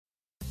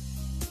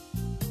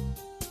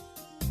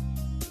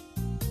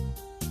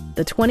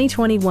the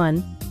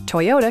 2021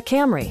 Toyota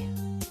Camry.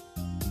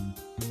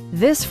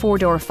 This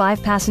four-door,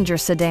 five-passenger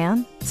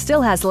sedan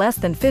still has less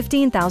than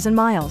 15,000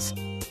 miles.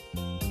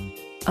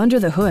 Under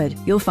the hood,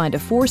 you'll find a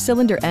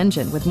four-cylinder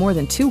engine with more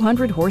than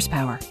 200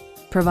 horsepower,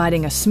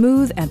 providing a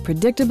smooth and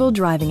predictable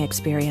driving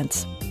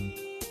experience.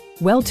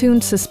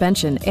 Well-tuned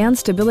suspension and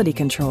stability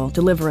control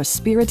deliver a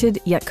spirited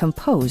yet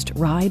composed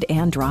ride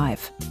and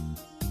drive.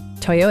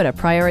 Toyota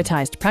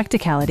prioritized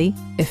practicality,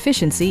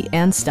 efficiency,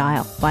 and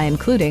style by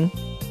including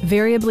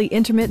variably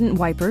intermittent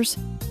wipers,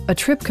 a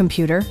trip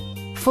computer,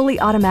 fully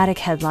automatic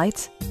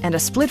headlights, and a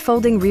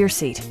split-folding rear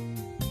seat.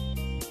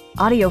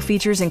 Audio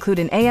features include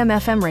an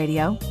AM/FM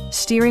radio,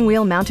 steering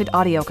wheel-mounted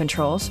audio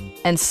controls,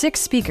 and 6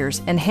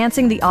 speakers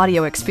enhancing the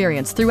audio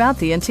experience throughout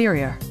the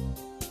interior.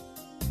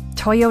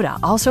 Toyota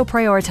also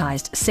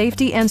prioritized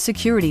safety and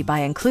security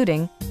by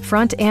including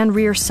front and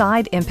rear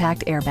side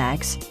impact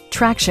airbags,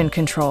 traction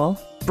control,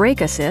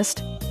 brake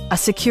assist, a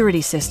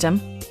security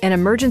system, an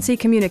emergency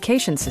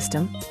communication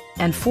system,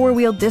 and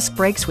four-wheel disc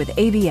brakes with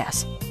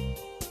ABS.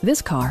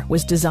 This car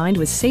was designed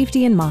with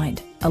safety in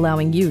mind,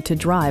 allowing you to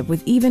drive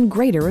with even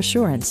greater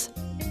assurance.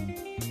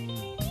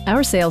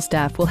 Our sales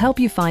staff will help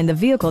you find the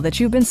vehicle that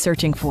you've been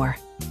searching for.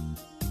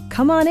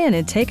 Come on in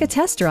and take a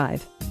test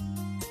drive.